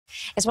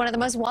It's one of the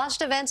most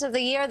watched events of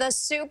the year, the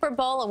Super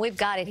Bowl, and we've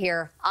got it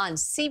here on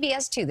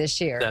CBS 2 this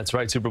year. That's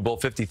right. Super Bowl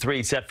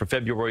 53 set for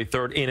February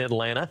 3rd in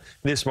Atlanta.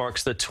 This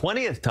marks the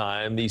 20th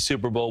time the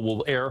Super Bowl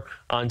will air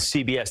on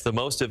CBS, the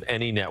most of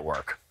any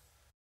network.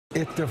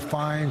 It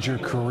defines your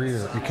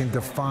career. It can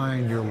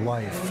define your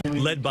life.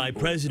 Led by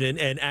President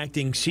and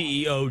Acting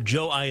CEO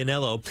Joe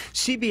Iannello,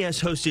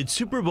 CBS hosted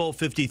Super Bowl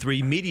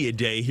 53 Media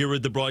Day here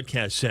at the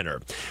Broadcast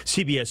Center.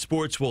 CBS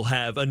Sports will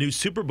have a new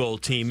Super Bowl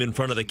team in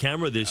front of the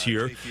camera this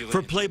year.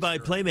 For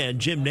play-by-play man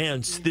Jim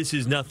Nance, this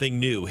is nothing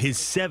new, his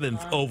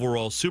 7th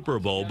overall Super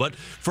Bowl. But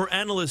for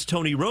analyst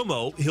Tony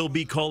Romo, he'll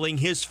be calling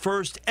his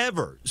first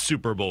ever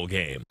Super Bowl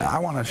game. I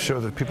want to show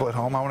the people at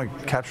home, I want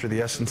to capture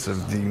the essence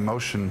of the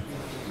emotion,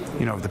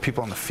 of the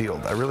people on the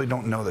field. I really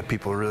don't know that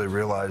people really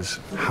realize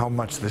how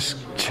much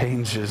this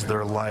changes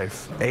their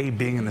life.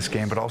 Being in this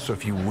game, but also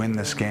if you win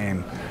this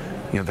game,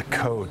 the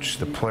coach,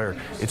 the player,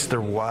 it's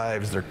their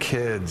wives, their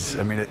kids.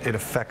 I mean, it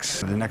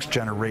affects the next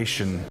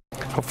generation.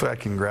 Hopefully I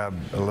can grab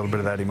a little bit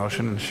of that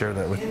emotion and share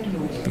that with,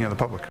 the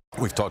public.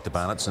 We've talked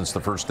about it since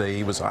the first day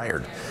he was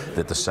hired,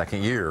 that the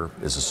second year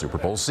is a Super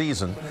Bowl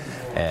season,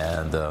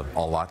 and a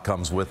lot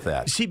comes with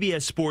that.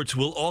 CBS Sports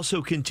will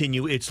also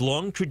continue its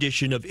long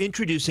tradition of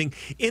introducing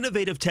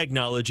innovative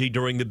technology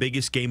during the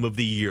biggest game of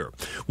the year.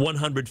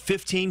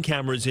 115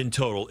 cameras in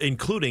total,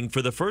 including,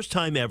 for the first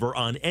time ever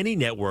on any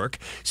network,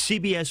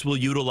 CBS will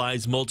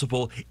utilize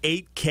multiple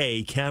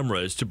 8K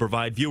cameras to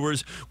provide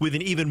viewers with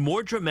an even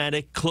more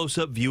dramatic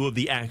close-up view of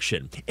the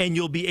action. And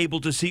you'll be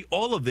able to see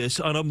all of this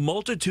on a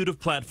multitude of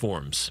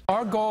platforms.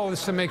 Our goal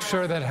is to make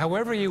sure that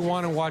however you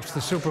want to watch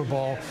the Super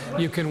Bowl,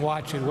 you can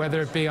watch it,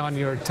 whether it be on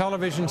your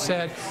television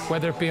set,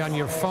 whether it be on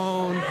your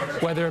phone,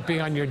 whether it be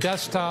on your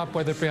desktop,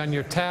 whether it be on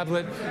your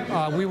tablet.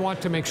 We want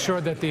to make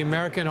sure that the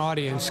American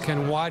audience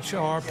can watch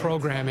our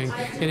programming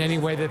in any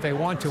way that they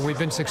want to. We've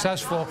been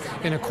successful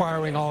in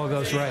acquiring all of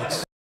those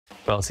rights.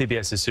 Well,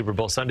 CBS's Super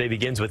Bowl Sunday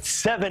begins with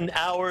 7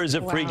 hours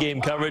of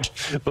pregame coverage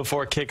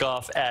before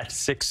kickoff at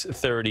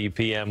 6:30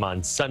 p.m.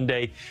 on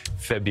Sunday,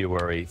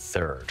 February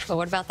 3rd. But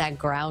what about that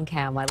ground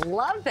cam? I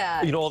love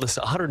that. All this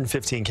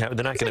 115 cameras,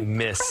 they're not going to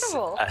miss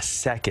a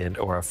second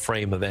or a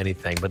frame of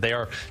anything. But they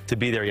are to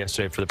be there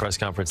yesterday for the press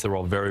conference. They're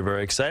all very,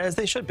 very excited, as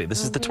they should be.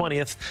 This is the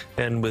 20th,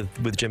 and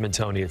with Jim and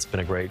Tony, it's been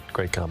a great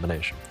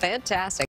combination. Fantastic.